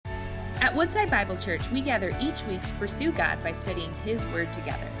At Woodside Bible Church, we gather each week to pursue God by studying His Word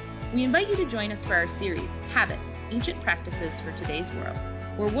together. We invite you to join us for our series, Habits, Ancient Practices for Today's World,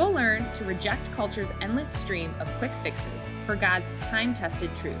 where we'll learn to reject culture's endless stream of quick fixes for God's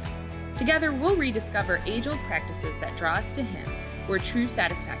time-tested truth. Together, we'll rediscover age-old practices that draw us to Him, where true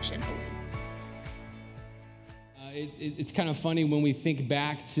satisfaction awaits. It's kind of funny when we think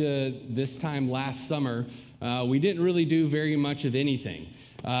back to this time last summer, we didn't really do very much of anything.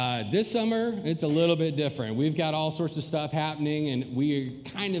 This summer, it's a little bit different. We've got all sorts of stuff happening, and we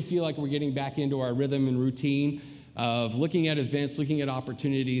kind of feel like we're getting back into our rhythm and routine of looking at events, looking at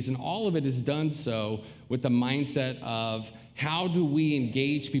opportunities, and all of it is done so with the mindset of how do we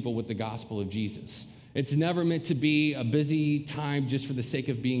engage people with the gospel of Jesus. It's never meant to be a busy time just for the sake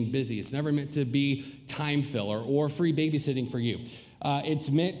of being busy. It's never meant to be time filler or free babysitting for you. It's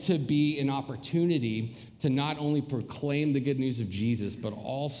meant to be an opportunity to not only proclaim the good news of Jesus, but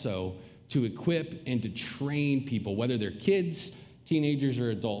also to equip and to train people, whether they're kids, teenagers, or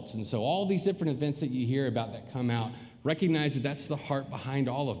adults. And so all these different events that you hear about that come out, recognize that that's the heart behind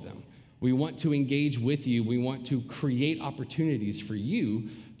all of them. We want to engage with you. We want to create opportunities for you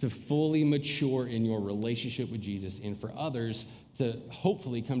to fully mature in your relationship with Jesus and for others to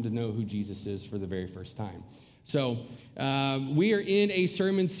hopefully come to know who Jesus is for the very first time. So we are in a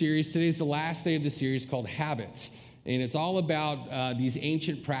sermon series. Today's the last day of the series called Habits. And it's all about these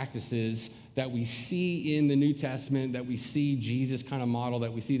ancient practices that we see in the New Testament, that we see Jesus kind of model,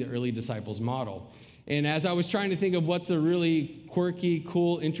 that we see the early disciples model. And as I was trying to think of what's a really quirky,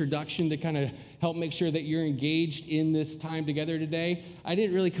 cool introduction to kind of help make sure that you're engaged in this time together today, I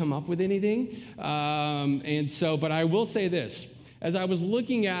didn't really come up with anything. But I will say this. As I was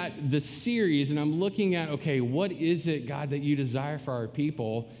looking at the series and I'm looking at, okay, what is it, God, that you desire for our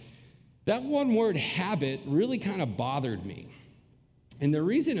people? That one word, habit, really kind of bothered me. And the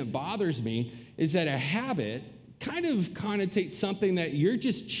reason it bothers me is that a habit kind of connotates something that you're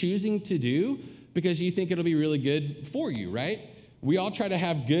just choosing to do because you think it'll be really good for you, right? We all try to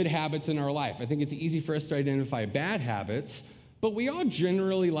have good habits in our life. I think it's easy for us to identify bad habits, but we all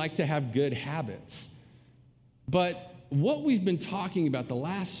generally like to have good habits. But what we've been talking about the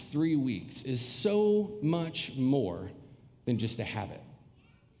last 3 weeks is so much more than just a habit.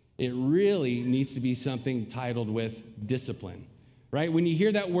 It really needs to be something titled with discipline, right? When you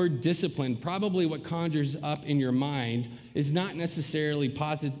hear that word discipline, probably what conjures up in your mind is not necessarily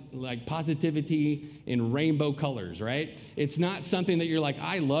positivity in rainbow colors, right? It's not something that you're like,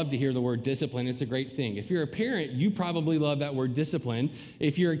 I love to hear the word discipline. It's a great thing. If you're a parent, you probably love that word discipline.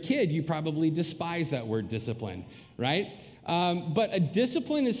 If you're a kid, you probably despise that word discipline, right? But a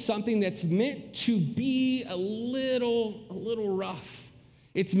discipline is something that's meant to be a little rough.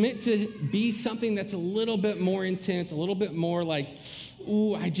 It's meant to be something that's a little bit more intense, a little bit more like,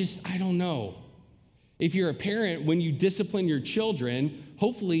 ooh, I don't know. If you're a parent, when you discipline your children,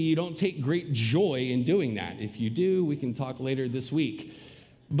 hopefully you don't take great joy in doing that. If you do, we can talk later this week.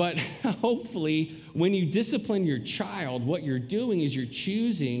 But hopefully, when you discipline your child, what you're doing is you're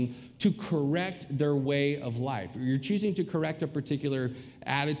choosing to correct their way of life. Or you're choosing to correct a particular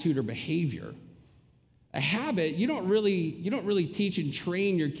attitude or behavior. A habit, you don't really teach and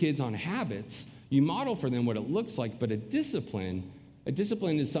train your kids on habits. You model for them what it looks like, but a discipline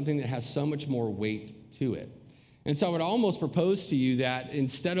is something that has so much more weight to it. And so I would almost propose to you that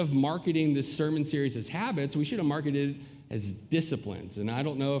instead of marketing this sermon series as habits, we should have marketed it as disciplines. And I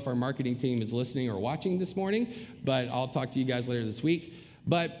don't know if our marketing team is listening or watching this morning, but I'll talk to you guys later this week.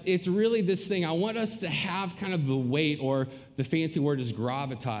 But it's really this thing. I want us to have kind of the weight, or the fancy word is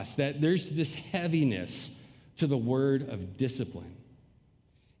gravitas, that there's this heaviness to the word of discipline.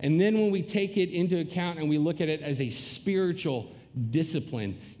 And then when we take it into account and we look at it as a spiritual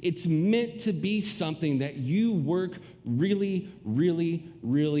discipline, it's meant to be something that you work really, really,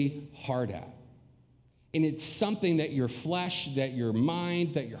 really hard at. And it's something that your flesh, that your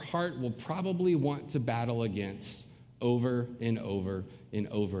mind, that your heart will probably want to battle against over and over and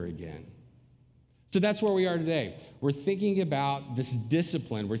over again. So that's where we are today. We're thinking about this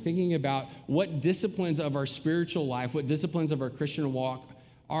discipline. We're thinking about what disciplines of our spiritual life, what disciplines of our Christian walk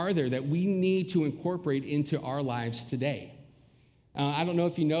are there that we need to incorporate into our lives today. I don't know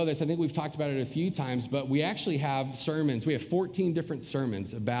if you know this. I think we've talked about it a few times, but we actually have sermons. We have 14 different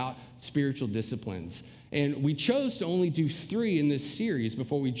sermons about spiritual disciplines. And we chose to only do 3 in this series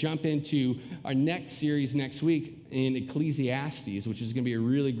before we jump into our next series next week in Ecclesiastes, which is going to be a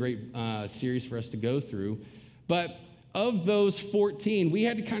really great series for us to go through. But of those 14, we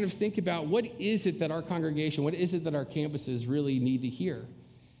had to kind of think about what is it that our congregation, what is it that our campuses really need to hear?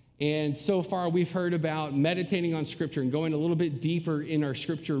 And so far, we've heard about meditating on Scripture and going a little bit deeper in our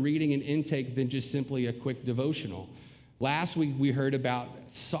Scripture reading and intake than just simply a quick devotional. Last week, we heard about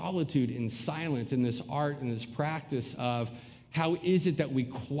solitude and silence and this art and this practice of how is it that we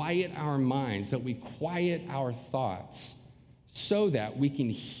quiet our minds, that we quiet our thoughts so that we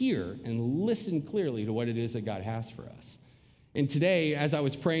can hear and listen clearly to what it is that God has for us. And today, as I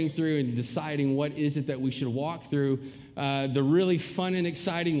was praying through and deciding what is it that we should walk through, the really fun and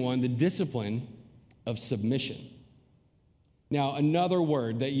exciting one, the discipline of submission. Now, another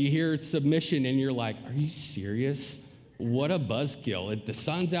word that you hear submission and you're like, are you serious? What a buzzkill. The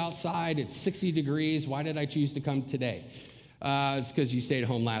sun's outside, it's 60 degrees. Why did I choose to come today? It's because you stayed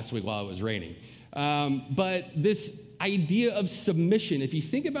home last week while it was raining. But this idea of submission, if you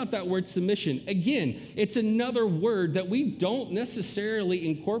think about that word submission, again, it's another word that we don't necessarily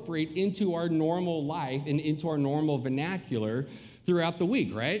incorporate into our normal life and into our normal vernacular throughout the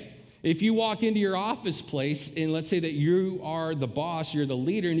week, right? If you walk into your office place and let's say that you are the boss, you're the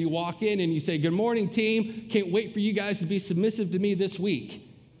leader, and you walk in and you say, good morning, team. Can't wait for you guys to be submissive to me this week.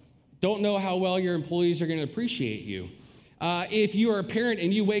 Don't know how well your employees are going to appreciate you. If you are a parent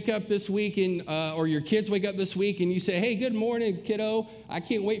and you wake up this week or your kids wake up this week and you say, hey, good morning, kiddo. I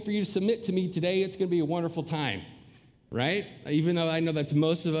can't wait for you to submit to me today. It's going to be a wonderful time, right? Even though I know that's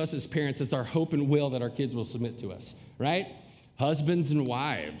most of us as parents, it's our hope and will that our kids will submit to us, right? Husbands and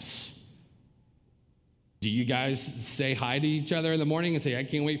wives. Do you guys say hi to each other in the morning and say, I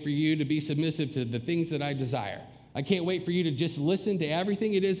can't wait for you to be submissive to the things that I desire? I can't wait for you to just listen to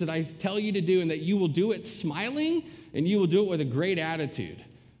everything it is that I tell you to do and that you will do it smiling and you will do it with a great attitude.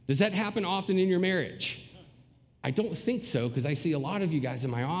 Does that happen often in your marriage? I don't think so because I see a lot of you guys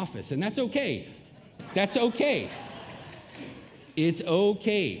in my office, and that's okay. That's okay. It's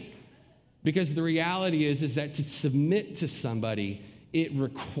okay. Because the reality is that to submit to somebody, it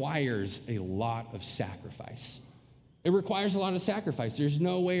requires a lot of sacrifice. It requires a lot of sacrifice. There's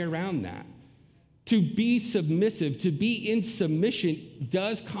no way around that. To be submissive, to be in submission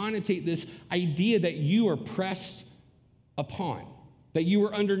does connotate this idea that you are pressed upon, that you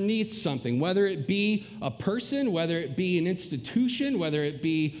are underneath something, whether it be a person, whether it be an institution, whether it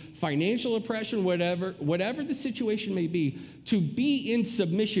be financial oppression, whatever the situation may be. To be in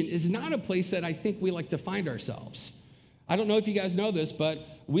submission is not a place that I think we like to find ourselves. I don't know if you guys know this, but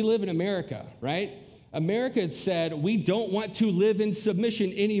we live in America, right? America had said, we don't want to live in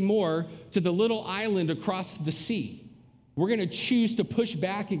submission anymore to the little island across the sea. We're going to choose to push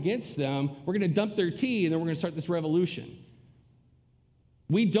back against them. We're going to dump their tea, and then we're going to start this revolution.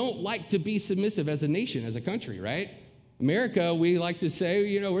 We don't like to be submissive as a nation, as a country, right? America, we like to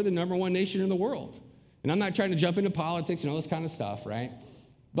say, we're the number one nation in the world. And I'm not trying to jump into politics and all this kind of stuff, right?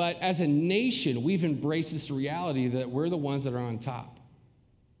 But as a nation, we've embraced this reality that we're the ones that are on top.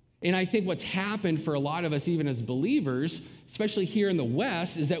 And I think what's happened for a lot of us, even as believers, especially here in the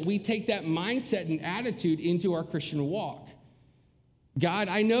West, is that we take that mindset and attitude into our Christian walk. God,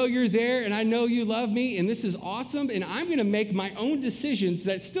 I know you're there, and I know you love me, and this is awesome, and I'm going to make my own decisions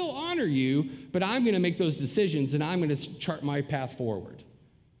that still honor you, but I'm going to make those decisions, and I'm going to chart my path forward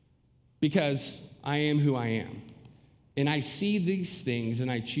because I am who I am. And I see these things, and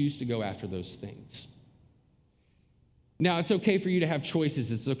I choose to go after those things. Now, it's okay for you to have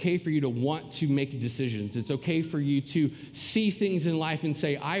choices. It's okay for you to want to make decisions. It's okay for you to see things in life and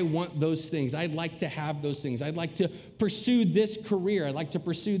say, I want those things. I'd like to have those things. I'd like to pursue this career. I'd like to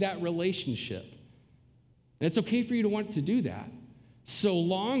pursue that relationship. And it's okay for you to want to do that, so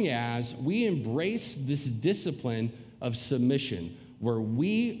long as we embrace this discipline of submission where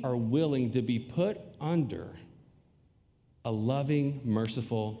we are willing to be put under a loving,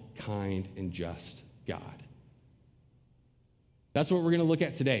 merciful, kind, and just God. That's what we're going to look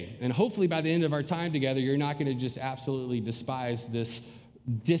at today. And hopefully by the end of our time together, you're not going to just absolutely despise this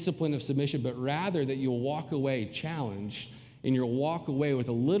discipline of submission, but rather that you'll walk away challenged and you'll walk away with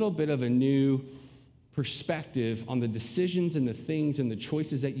a little bit of a new perspective on the decisions and the things and the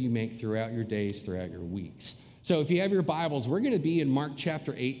choices that you make throughout your days, throughout your weeks. So if you have your Bibles, we're going to be in Mark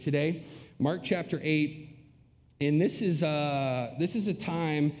chapter 8 today. Mark chapter 8, and this is a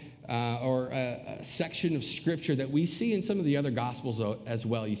time or a section of Scripture that we see in some of the other Gospels as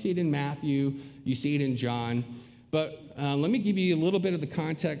well. You see it in Matthew, you see it in John. But let me give you a little bit of the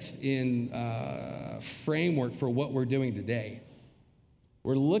context in framework for what we're doing today.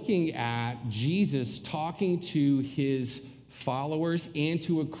 We're looking at Jesus talking to his followers and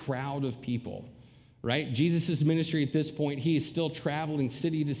to a crowd of people, right? Jesus' ministry at this point, he is still traveling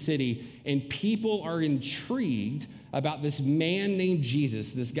city to city, and people are intrigued about this man named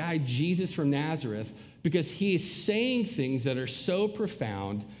Jesus, this guy Jesus from Nazareth, because he is saying things that are so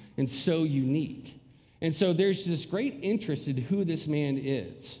profound and so unique. And so there's this great interest in who this man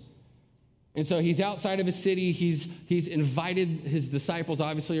is. And so he's outside of a city. He's invited, his disciples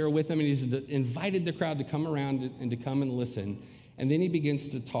obviously are with him, and he's invited the crowd to come around and to come and listen. And then he begins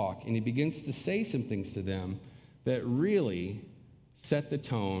to talk, and he begins to say some things to them that really set the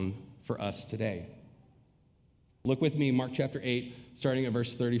tone for us today. Look with me, Mark chapter 8, starting at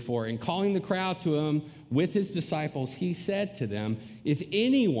verse 34. And calling the crowd to him with his disciples, he said to them, "If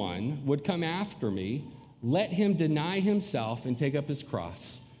anyone would come after me, let him deny himself and take up his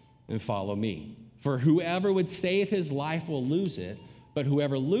cross and follow me. For whoever would save his life will lose it, but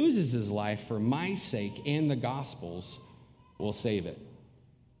whoever loses his life for my sake and the gospel's will save it."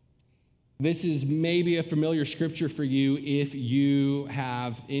 This is maybe a familiar scripture for you if you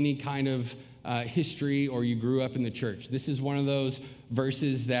have any kind of history or you grew up in the church. This is one of those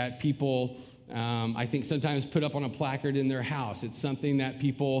verses that people, I think, sometimes put up on a placard in their house. It's something that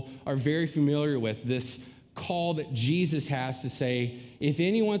people are very familiar with, this call that Jesus has to say, if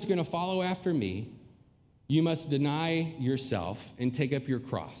anyone's going to follow after me, you must deny yourself and take up your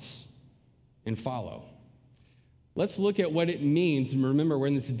cross and follow. Let's look at what it means. And remember, we're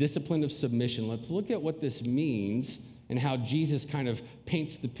in this discipline of submission. Let's look at what this means and how Jesus kind of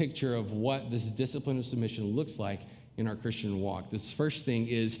paints the picture of what this discipline of submission looks like in our Christian walk. This first thing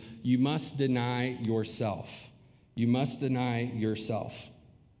is you must deny yourself. You must deny yourself.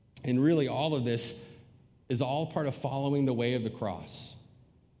 And really, all of this is all part of following the way of the cross.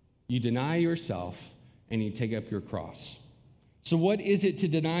 You deny yourself and you take up your cross. So what is it to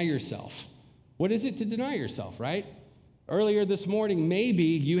deny yourself? What is it to deny yourself, right? Earlier this morning, maybe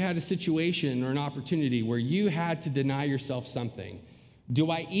you had a situation or an opportunity where you had to deny yourself something. Do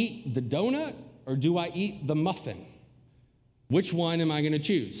I eat the donut or do I eat the muffin? Which one am I going to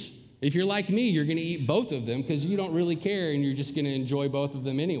choose? If you're like me, you're going to eat both of them because you don't really care and you're just going to enjoy both of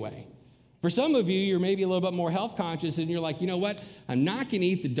them anyway. For some of you, you're maybe a little bit more health conscious and you're like, you know what? I'm not going to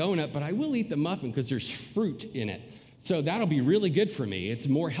eat the donut, but I will eat the muffin because there's fruit in it. So that'll be really good for me. It's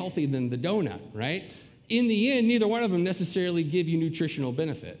more healthy than the donut, right? In the end, neither one of them necessarily give you nutritional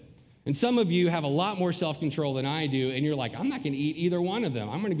benefit. And some of you have a lot more self-control than I do, and you're like, I'm not going to eat either one of them.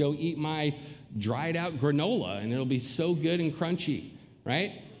 I'm going to go eat my dried out granola, and it'll be so good and crunchy,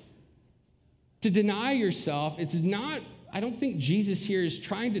 right? To deny yourself, it's not, I don't think Jesus here is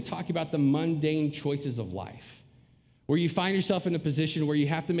trying to talk about the mundane choices of life, where you find yourself in a position where you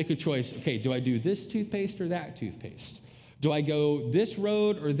have to make a choice. Okay, do I do this toothpaste or that toothpaste? Do I go this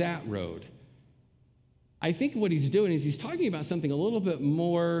road or that road? I think what he's doing is he's talking about something a little bit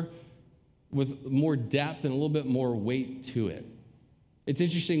more, with more depth and a little bit more weight to it. It's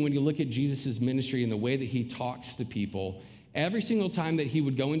interesting when you look at Jesus' ministry and the way that he talks to people. Every single time that he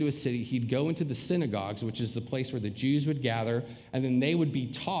would go into a city, he'd go into the synagogues, which is the place where the Jews would gather, and then they would be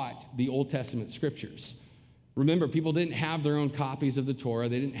taught the Old Testament scriptures. Remember, people didn't have their own copies of the Torah.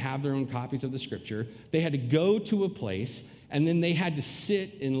 They didn't have their own copies of the scripture. They had to go to a place, and then they had to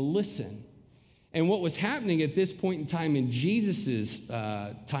sit and listen. And what was happening at this point in time in Jesus'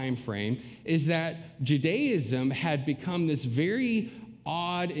 time frame is that Judaism had become this very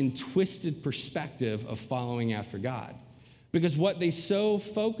odd and twisted perspective of following after God. Because what they so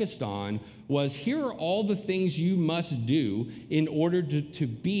focused on was, here are all the things you must do in order to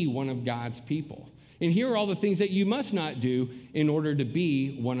be one of God's people. And here are all the things that you must not do in order to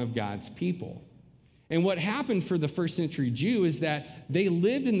be one of God's people. And what happened for the first century Jew is that they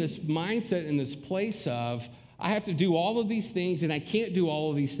lived in this mindset, in this place of, I have to do all of these things and I can't do all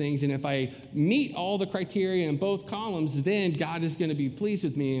of these things. And if I meet all the criteria in both columns, then God is going to be pleased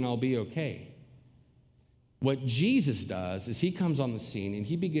with me and I'll be okay. What Jesus does is he comes on the scene and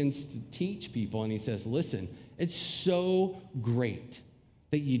he begins to teach people and he says, listen, it's so great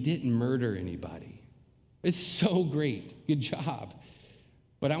that you didn't murder anybody. It's so great. Good job.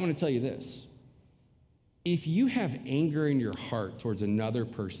 But I want to tell you this. If you have anger in your heart towards another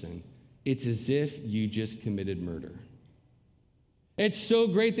person, it's as if you just committed murder. It's so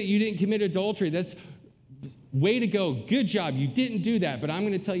great that you didn't commit adultery. That's way to go. Good job. You didn't do that. But I'm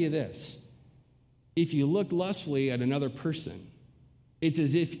going to tell you this. If you look lustfully at another person, it's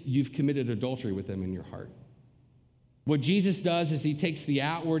as if you've committed adultery with them in your heart. What Jesus does is he takes the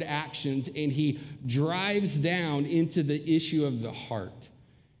outward actions and he drives down into the issue of the heart.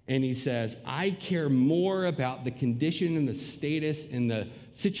 And he says, I care more about the condition and the status and the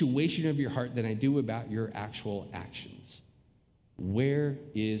situation of your heart than I do about your actual actions. Where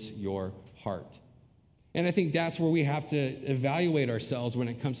is your heart? And I think that's where we have to evaluate ourselves when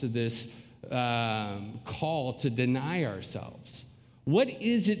it comes to this call to deny ourselves. What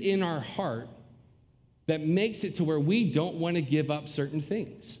is it in our heart that makes it to where we don't want to give up certain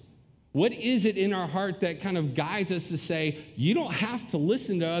things? What is it in our heart that kind of guides us to say, you don't have to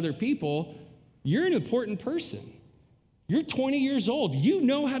listen to other people. You're an important person. You're 20 years old. You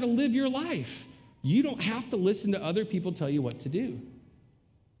know how to live your life. You don't have to listen to other people tell you what to do.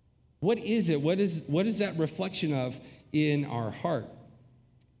 What is it? What is that reflection of in our heart?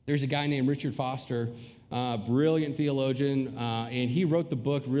 There's a guy named Richard Foster, brilliant theologian, and he wrote the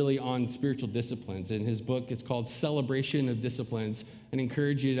book really on spiritual disciplines. And his book is called Celebration of Disciplines. And I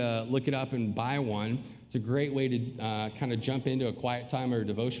encourage you to look it up and buy one. It's a great way to kind of jump into a quiet time or a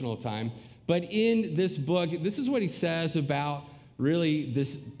devotional time. But in this book, this is what he says about really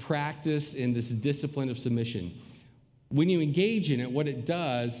this practice and this discipline of submission. When you engage in it, what it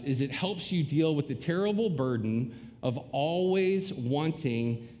does is it helps you deal with the terrible burden of always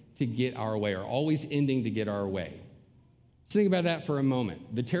wanting to get our way or always ending to get our way. Let's think about that for a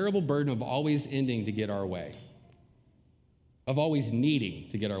moment. The terrible burden of always ending to get our way. Of always needing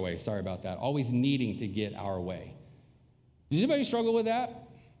to get our way. Sorry about that. Always needing to get our way. Does anybody struggle with that?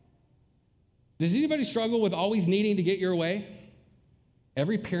 Does anybody struggle with always needing to get your way?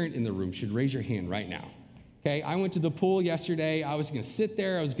 Every parent in the room should raise your hand right now. Okay, I went to the pool yesterday. I was going to sit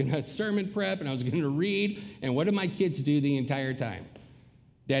there. I was going to sermon prep, and I was going to read. And what did my kids do the entire time?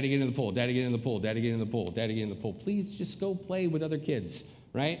 Daddy, get in the pool. Daddy, get in the pool. Daddy, get in the pool. Daddy, get in the pool. Please just go play with other kids,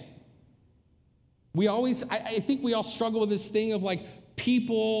 right? I think we all struggle with this thing of like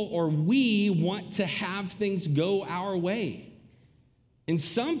people or we want to have things go our way. And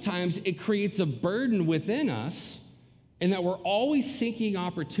sometimes it creates a burden within us, and that we're always seeking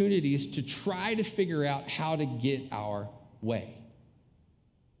opportunities to try to figure out how to get our way.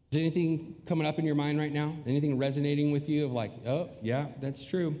 Is anything coming up in your mind right now? Anything resonating with you of like, oh, yeah, that's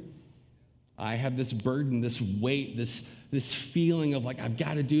true. I have this burden, this weight, this feeling of like, I've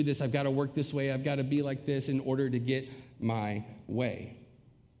got to do this, I've got to work this way, I've got to be like this in order to get my way.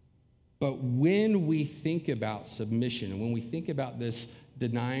 But when we think about submission and when we think about this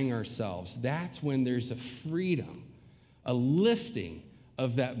denying ourselves, that's when there's a freedom, a lifting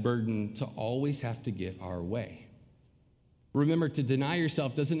of that burden to always have to get our way. Remember, to deny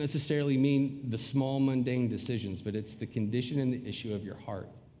yourself doesn't necessarily mean the small, mundane decisions, but it's the condition and the issue of your heart.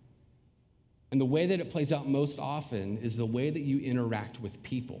 And the way that it plays out most often is the way that you interact with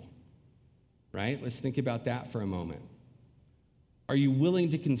people, right? Let's think about that for a moment. Are you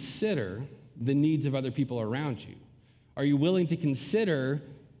willing to consider the needs of other people around you? Are you willing to consider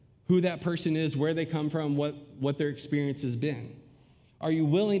who that person is, where they come from, what their experience has been? Are you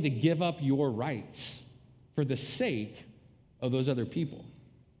willing to give up your rights for the sake of those other people?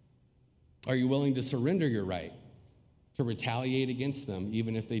 Are you willing to surrender your right to retaliate against them,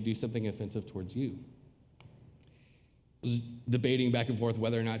 even if they do something offensive towards you? I was debating back and forth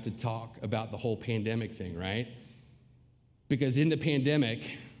whether or not to talk about the whole pandemic thing, right? Because in the pandemic,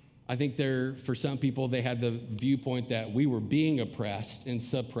 I think for some people, they had the viewpoint that we were being oppressed and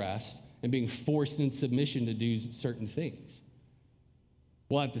suppressed and being forced in submission to do certain things.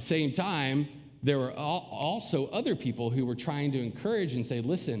 Well, at the same time, there were also other people who were trying to encourage and say,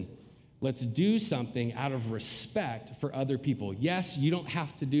 listen, let's do something out of respect for other people. Yes, you don't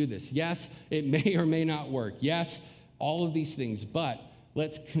have to do this. Yes, it may or may not work. Yes, all of these things, but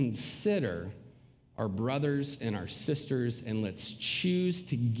let's consider our brothers and our sisters, and let's choose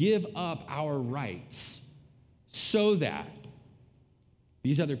to give up our rights so that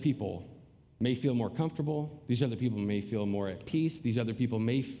these other people may feel more comfortable, these other people may feel more at peace, these other people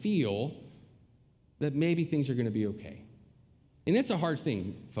may feel that maybe things are going to be okay. And it's a hard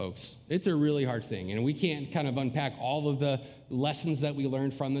thing, folks. It's a really hard thing. And we can't kind of unpack all of the lessons that we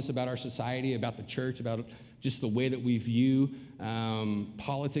learned from this about our society, about the church, about just the way that we view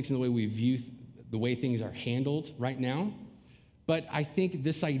politics and the way we view the way things are handled right now. But I think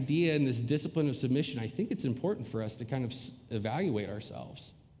this idea and this discipline of submission, I think it's important for us to kind of evaluate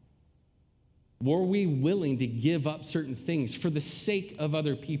ourselves. Were we willing to give up certain things for the sake of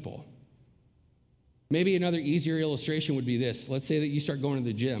other people? Maybe another easier illustration would be this. Let's say that you start going to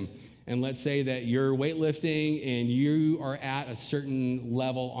the gym, and let's say that you're weightlifting and you are at a certain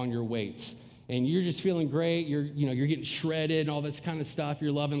level on your weights, and you're just feeling great. You're getting shredded and all this kind of stuff.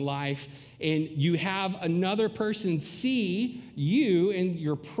 You're loving life, and you have another person see you and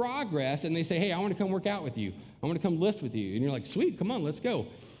your progress, and they say, "Hey, I want to come work out with you. I want to come lift with you." And you're like, "Sweet, come on, let's go."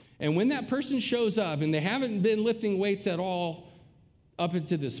 And when that person shows up and they haven't been lifting weights at all up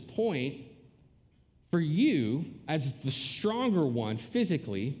until this point, for you, as the stronger one,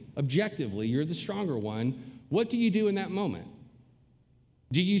 physically, objectively, you're the stronger one, what do you do in that moment?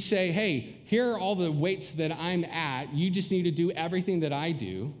 Do you say, hey, here are all the weights that I'm at, you just need to do everything that I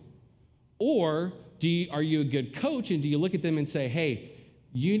do? Or are you a good coach, and do you look at them and say, hey,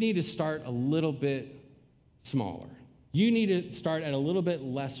 you need to start a little bit smaller. You need to start at a little bit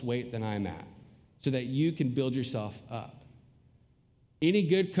less weight than I'm at so that you can build yourself up. Any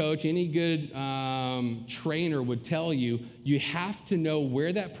good coach, any good trainer would tell you, you have to know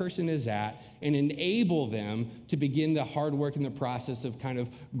where that person is at and enable them to begin the hard work in the process of kind of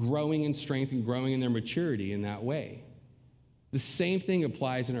growing in strength and growing in their maturity in that way. The same thing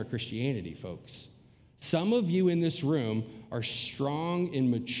applies in our Christianity, folks. Some of you in this room are strong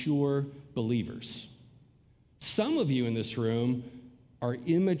and mature believers. Some of you in this room are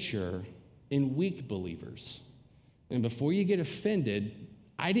immature and weak believers. And before you get offended,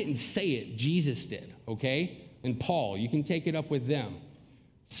 I didn't say it, Jesus did, okay? And Paul, you can take it up with them.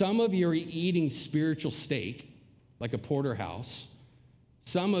 Some of you are eating spiritual steak, like a porterhouse.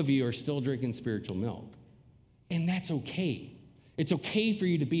 Some of you are still drinking spiritual milk. And that's okay. It's okay for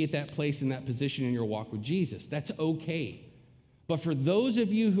you to be at that place in that position in your walk with Jesus. That's okay. But for those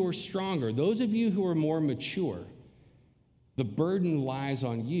of you who are stronger, those of you who are more mature, the burden lies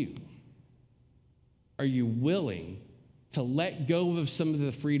on you. Are you willing to let go of some of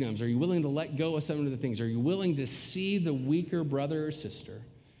the freedoms? Are you willing to let go of some of the things? Are you willing to see the weaker brother or sister?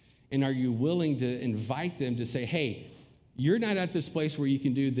 And are you willing to invite them to say, hey, you're not at this place where you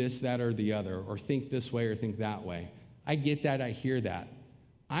can do this, that, or the other, or think this way or think that way. I get that. I hear that.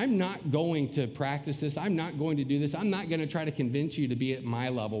 I'm not going to practice this. I'm not going to do this. I'm not going to try to convince you to be at my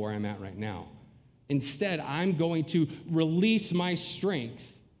level where I'm at right now. Instead, I'm going to release my strength,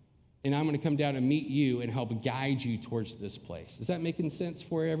 and I'm going to come down and meet you and help guide you towards this place. Is that making sense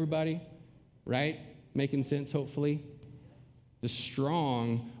for everybody? Right? Making sense, hopefully? The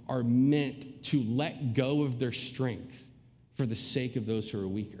strong are meant to let go of their strength for the sake of those who are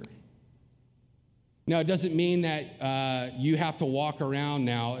weaker. Now, it doesn't mean that you have to walk around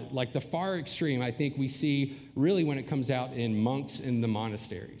now. Like the far extreme, I think we see really when it comes out in monks in the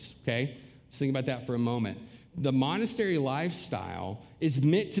monasteries, okay? Let's think about that for a moment. The monastery lifestyle is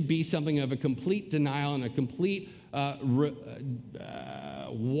meant to be something of a complete denial and a complete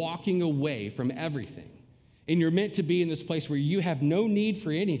walking away from everything. And you're meant to be in this place where you have no need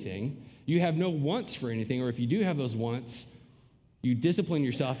for anything, you have no wants for anything, or if you do have those wants, you discipline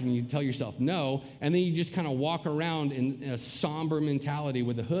yourself and you tell yourself no, and then you just kind of walk around in a somber mentality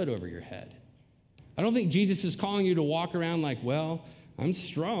with a hood over your head. I don't think Jesus is calling you to walk around like, well, I'm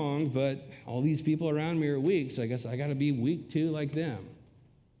strong, but all these people around me are weak, so I guess I got to be weak too like them.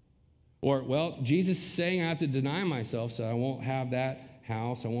 Or, well, Jesus is saying I have to deny myself so I won't have that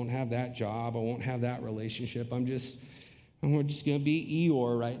house, I won't have that job, I won't have that relationship. I'm just going to be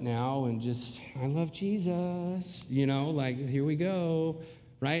Eeyore right now and just, I love Jesus. You know, like, here we go,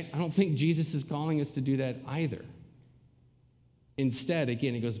 right? I don't think Jesus is calling us to do that either. Instead,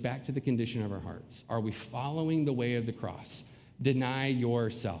 again, it goes back to the condition of our hearts. Are we following the way of the cross? Deny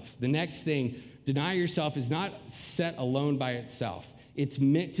yourself. The next thing, deny yourself is not set alone by itself. It's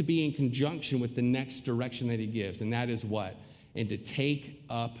meant to be in conjunction with the next direction that he gives, and that is what? And to take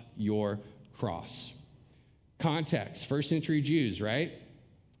up your cross. Context, first century Jews, right?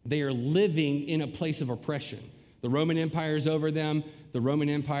 They are living in a place of oppression. The Roman Empire is over them. The Roman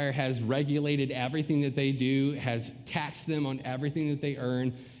Empire has regulated everything that they do, has taxed them on everything that they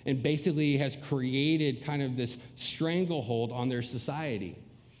earn, and basically has created kind of this stranglehold on their society.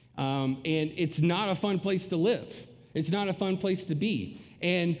 And it's not a fun place to live. It's not a fun place to be.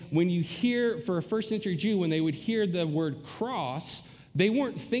 And when you hear, for a first century Jew, when they would hear the word cross, they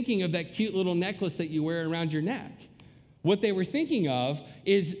weren't thinking of that cute little necklace that you wear around your neck. What they were thinking of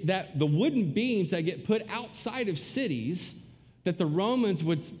is that the wooden beams that get put outside of cities, that the Romans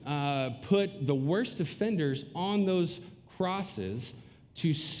would put the worst offenders on those crosses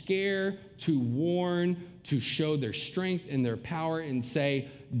to scare, to warn, to show their strength and their power and say,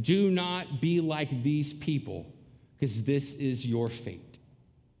 do not be like these people, because this is your fate.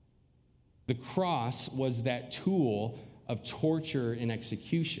 The cross was that tool of torture and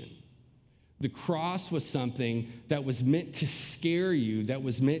execution. The cross was something that was meant to scare you, that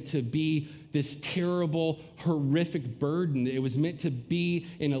was meant to be this terrible, horrific burden. It was meant to be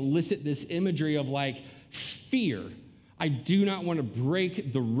and elicit this imagery of like fear. I do not want to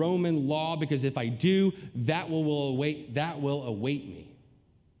break the Roman law because if I do, that will await me.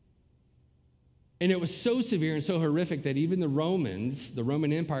 And it was so severe and so horrific that even the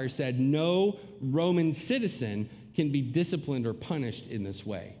Roman Empire said no Roman citizen can be disciplined or punished in this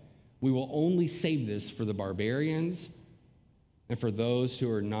way. We will only save this for the barbarians and for those who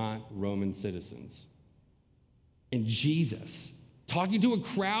are not Roman citizens. And Jesus, talking to a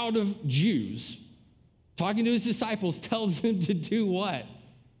crowd of Jews, talking to his disciples, tells them to do what?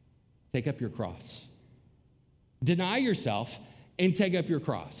 Take up your cross. Deny yourself and take up your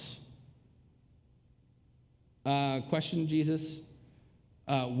cross. Question, Jesus?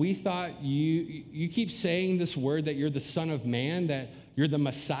 We thought you keep saying this word that you're the Son of Man, that you're the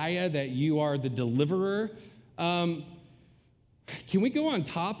Messiah, that you are the deliverer. Can we go on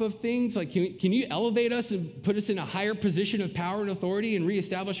top of things? Like, can you elevate us and put us in a higher position of power and authority and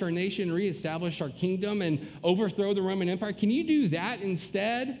reestablish our nation, reestablish our kingdom, and overthrow the Roman Empire? Can you do that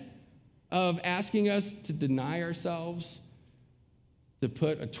instead of asking us to deny ourselves, to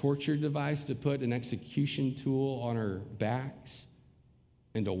put a torture device, to put an execution tool on our backs,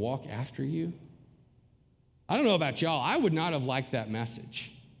 and to walk after you? I don't know about y'all. I would not have liked that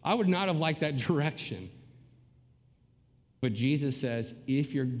message. I would not have liked that direction. But Jesus says,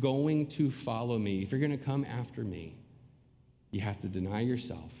 if you're going to follow me, if you're going to come after me, you have to deny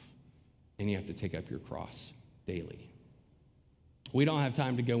yourself and you have to take up your cross daily. We don't have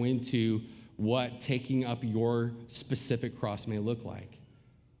time to go into what taking up your specific cross may look like.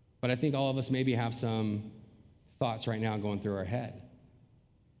 But I think all of us maybe have some thoughts right now going through our head.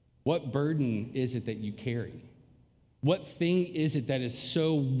 What burden is it that you carry? What thing is it that is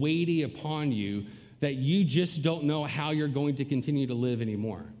so weighty upon you that you just don't know how you're going to continue to live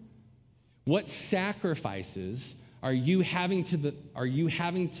anymore? What sacrifices are you having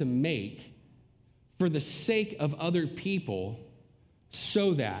to make for the sake of other people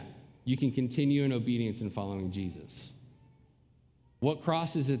so that you can continue in obedience and following Jesus? What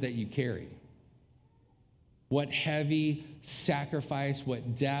cross is it that you carry? What heavy sacrifice,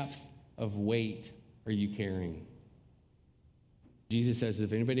 what depth of weight are you carrying? Jesus says,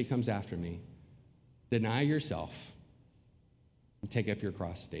 if anybody comes after me, deny yourself and take up your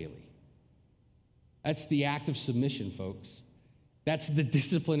cross daily. That's the act of submission, folks. That's the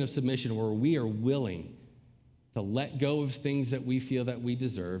discipline of submission, where we are willing to let go of things that we feel that we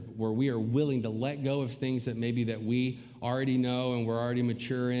deserve, where we are willing to let go of things that maybe that we already know and we're already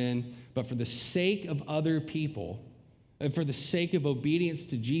mature in, but for the sake of other people, and for the sake of obedience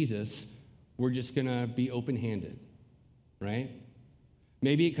to Jesus, we're just gonna be open-handed, right?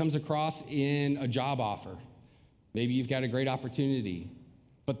 Maybe it comes across in a job offer. Maybe you've got a great opportunity,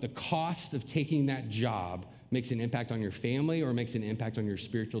 but the cost of taking that job makes an impact on your family or makes an impact on your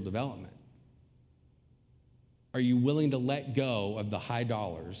spiritual development. Are you willing to let go of the high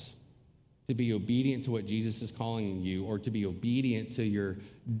dollars to be obedient to what Jesus is calling you, or to be obedient to your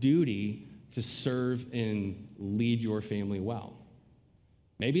duty to serve and lead your family well?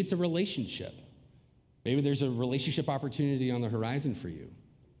 Maybe it's a relationship. Maybe there's a relationship opportunity on the horizon for you.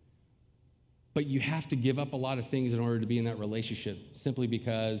 But you have to give up a lot of things in order to be in that relationship simply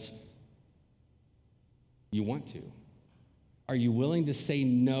because you want to. Are you willing to say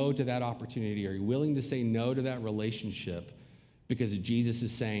no to that opportunity? Are you willing to say no to that relationship because Jesus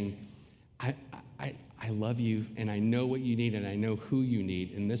is saying, I love you and I know what you need and I know who you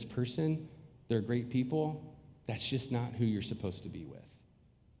need. And this person, they're great people. That's just not who you're supposed to be with.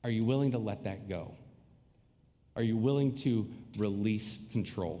 Are you willing to let that go? Are you willing to release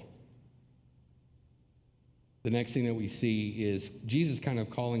control? The next thing that we see is Jesus kind of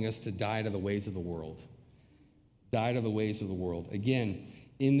calling us to die to the ways of the world. Die to the ways of the world. Again,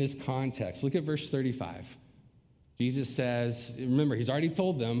 in this context, look at verse 35. Jesus says, remember, he's already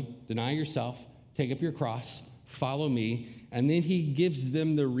told them, deny yourself, take up your cross, follow me, and then he gives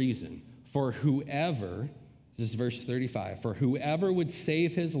them the reason. For whoever, this is verse 35, for whoever would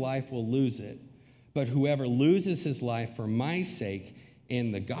save his life will lose it, but whoever loses his life for my sake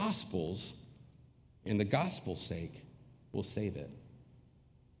and the gospel's sake will save it.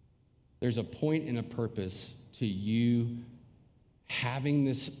 There's a point and a purpose to you having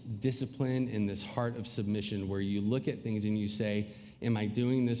this discipline and this heart of submission where you look at things and you say, am I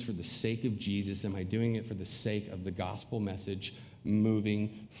doing this for the sake of Jesus? Am I doing it for the sake of the gospel message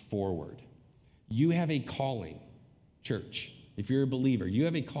moving forward? You have a calling, church. If you're a believer, you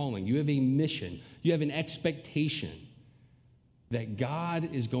have a calling, you have a mission, you have an expectation that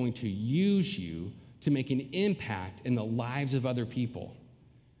God is going to use you to make an impact in the lives of other people.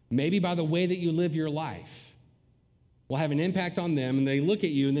 Maybe by the way that you live your life will have an impact on them, and they look at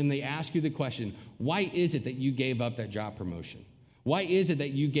you and then they ask you the question, why is it that you gave up that job promotion? Why is it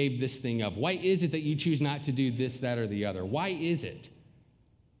that you gave this thing up? Why is it that you choose not to do this, that, or the other? Why is it?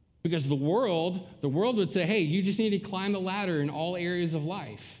 Because the world would say, hey, you just need to climb the ladder in all areas of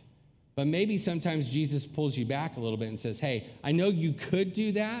life. But maybe sometimes Jesus pulls you back a little bit and says, hey, I know you could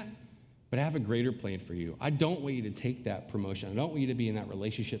do that, but I have a greater plan for you. I don't want you to take that promotion. I don't want you to be in that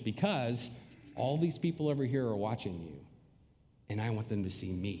relationship because all these people over here are watching you, and I want them to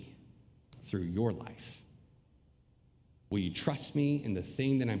see me through your life. Will you trust me in the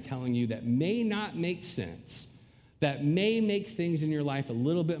thing that I'm telling you that may not make sense, that may make things in your life a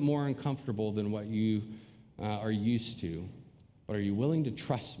little bit more uncomfortable than what you are used to. But are you willing to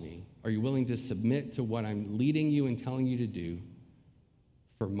trust me? Are you willing to submit to what I'm leading you and telling you to do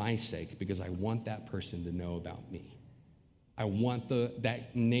for my sake? Because I want that person to know about me. I want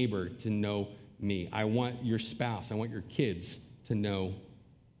that neighbor to know me. I want your spouse, I want your kids to know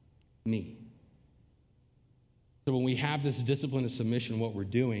me. So when we have this discipline of submission, what we're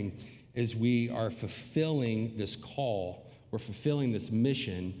doing is we are fulfilling this call, we're fulfilling this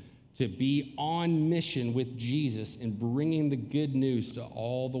mission to be on mission with Jesus and bringing the good news to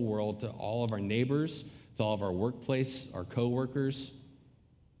all the world, to all of our neighbors, to all of our workplace, our coworkers,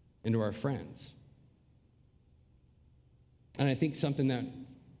 and to our friends. And I think something that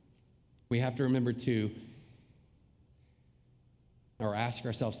we have to remember too, or ask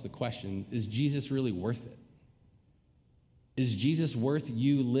ourselves the question, is Jesus really worth it? Is Jesus worth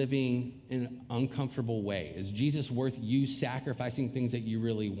you living in an uncomfortable way? Is Jesus worth you sacrificing things that you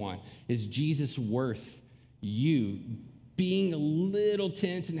really want? Is Jesus worth you being a little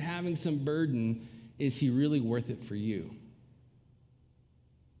tense and having some burden? Is he really worth it for you?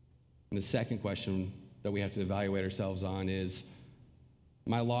 And the second question that we have to evaluate ourselves on is,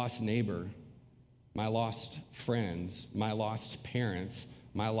 my lost neighbor, my lost friends, my lost parents,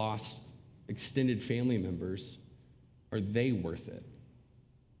 my lost extended family members, are they worth it?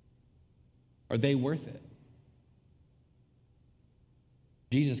 Are they worth it?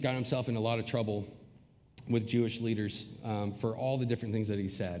 Jesus got himself in a lot of trouble with Jewish leaders for all the different things that he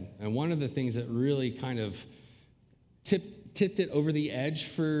said. And one of the things that really kind of tipped it over the edge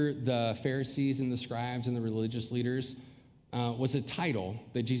for the Pharisees and the scribes and the religious leaders was a title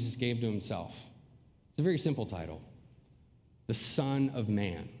that Jesus gave to himself. It's a very simple title, the Son of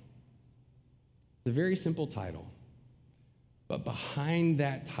Man. It's a very simple title. But behind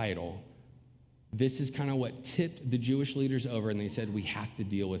that title, this is kind of what tipped the Jewish leaders over, and they said, we have to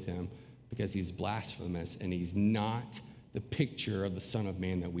deal with him because he's blasphemous and he's not the picture of the Son of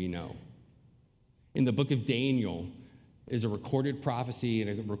Man that we know. In the book of Daniel is a recorded prophecy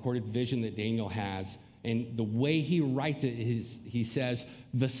and a recorded vision that Daniel has, and the way he writes it is, he says,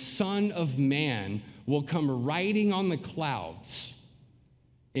 the Son of Man will come riding on the clouds,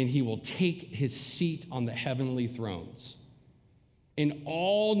 and he will take his seat on the heavenly thrones. And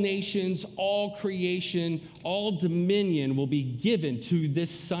all nations, all creation, all dominion will be given to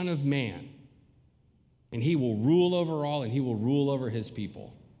this Son of Man. And he will rule over all, and he will rule over his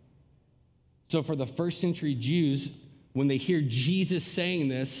people. So for the first century Jews, when they hear Jesus saying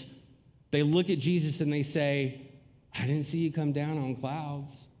this, they look at Jesus and they say, I didn't see you come down on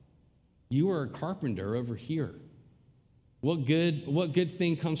clouds. You were a carpenter over here. What good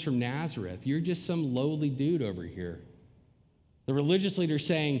thing comes from Nazareth? You're just some lowly dude over here. The religious leaders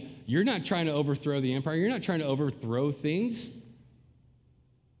saying, you're not trying to overthrow the empire. You're not trying to overthrow things.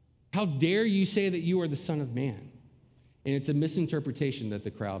 How dare you say that you are the Son of Man? And it's a misinterpretation that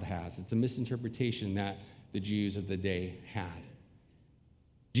the crowd has. It's a misinterpretation that the Jews of the day had.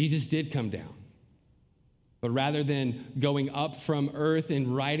 Jesus did come down. But rather than going up from earth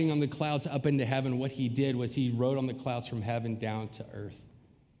and riding on the clouds up into heaven, what he did was he rode on the clouds from heaven down to earth.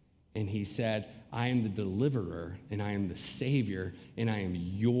 And he said, I am the deliverer, and I am the Savior, and I am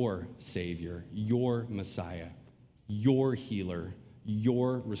your Savior, your Messiah, your healer,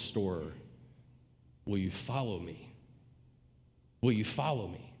 your restorer. Will you follow me? Will you follow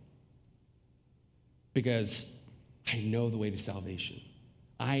me? Because I know the way to salvation.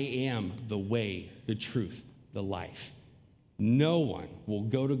 I am the way, the truth, the life. No one will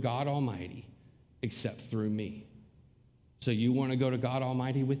go to God Almighty except through me. So you want to go to God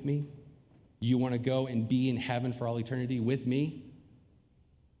Almighty with me? You want to go and be in heaven for all eternity with me?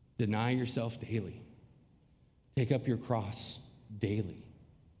 Deny yourself daily. Take up your cross daily.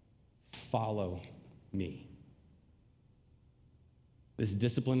 Follow me. This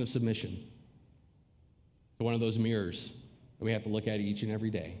discipline of submission is one of those mirrors that we have to look at each and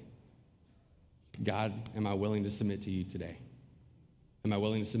every day. God, am I willing to submit to you today? Am I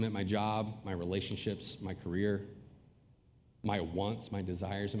willing to submit my job, my relationships, my career, my wants, my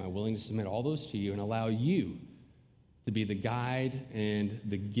desires? Am I willing to submit all those to you and allow you to be the guide and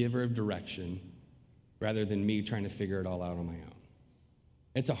the giver of direction rather than me trying to figure it all out on my own?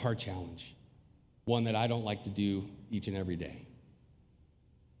 It's a hard challenge, one that I don't like to do each and every day.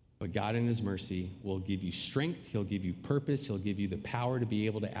 But God in his mercy will give you strength. He'll give you purpose. He'll give you the power to be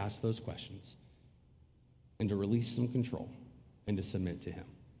able to ask those questions and to release some control and to submit to him.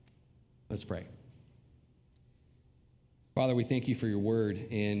 Let's pray. Father, we thank you for your word.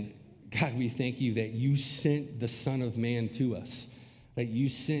 And God, we thank you that you sent the Son of Man to us. that you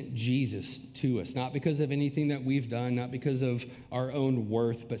sent Jesus to us, not because of anything that we've done, not because of our own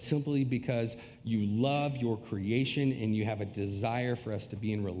worth, but simply because you love your creation and you have a desire for us to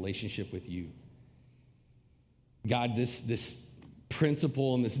be in relationship with you. God, this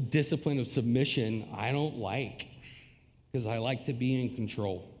principle and this discipline of submission, I don't like, because I like to be in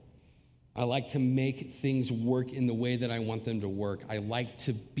control. I like to make things work in the way that I want them to work. I like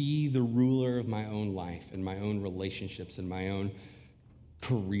to be the ruler of my own life and my own relationships and my own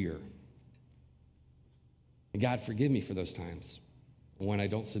career. And God, forgive me for those times when I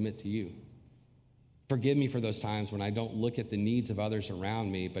don't submit to you. Forgive me for those times when I don't look at the needs of others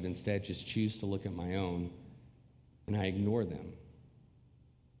around me, but instead just choose to look at my own and I ignore them.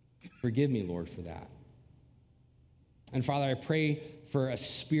 Forgive me, Lord, for that. And Father, I pray for a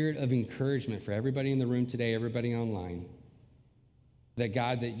spirit of encouragement for everybody in the room today, everybody online, that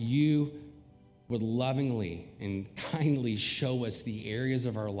God, that you would lovingly and kindly show us the areas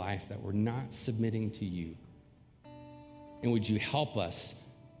of our life that we're not submitting to you. And would you help us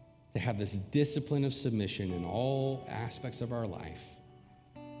to have this discipline of submission in all aspects of our life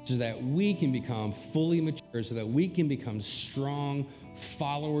so that we can become fully mature, so that we can become strong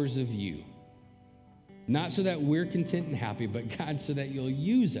followers of you. Not so that we're content and happy, but God, so that you'll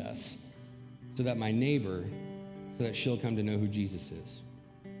use us so that my neighbor, so that she'll come to know who Jesus is.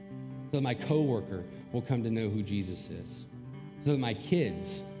 So that my coworker will come to know who Jesus is. So that my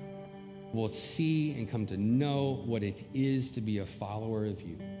kids will see and come to know what it is to be a follower of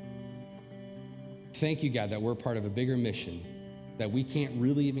you. Thank you, God, that we're part of a bigger mission that we can't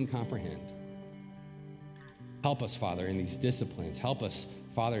really even comprehend. Help us, Father, in these disciplines. Help us,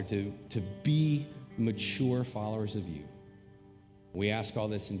 Father, to be mature followers of you. We ask all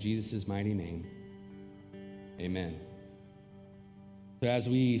this in Jesus' mighty name. Amen. So as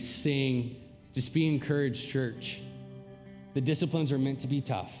we sing, just be encouraged, church. The disciplines are meant to be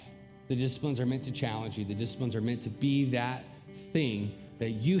tough. The disciplines are meant to challenge you. The disciplines are meant to be that thing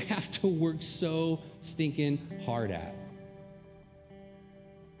that you have to work so stinking hard at.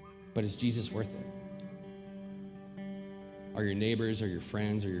 But is Jesus worth it? Are your neighbors or your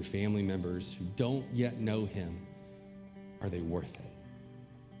friends or your family members who don't yet know him, are they worth it?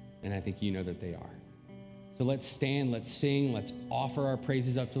 And I think you know that they are. So let's stand, let's sing, let's offer our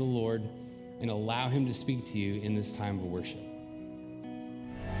praises up to the Lord and allow him to speak to you in this time of worship.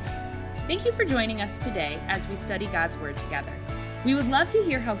 Thank you for joining us today as we study God's Word together. We would love to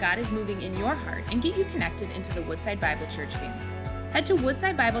hear how God is moving in your heart and get you connected into the Woodside Bible Church family. Head to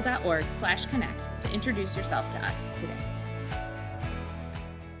woodsidebible.org/connect to introduce yourself to us today.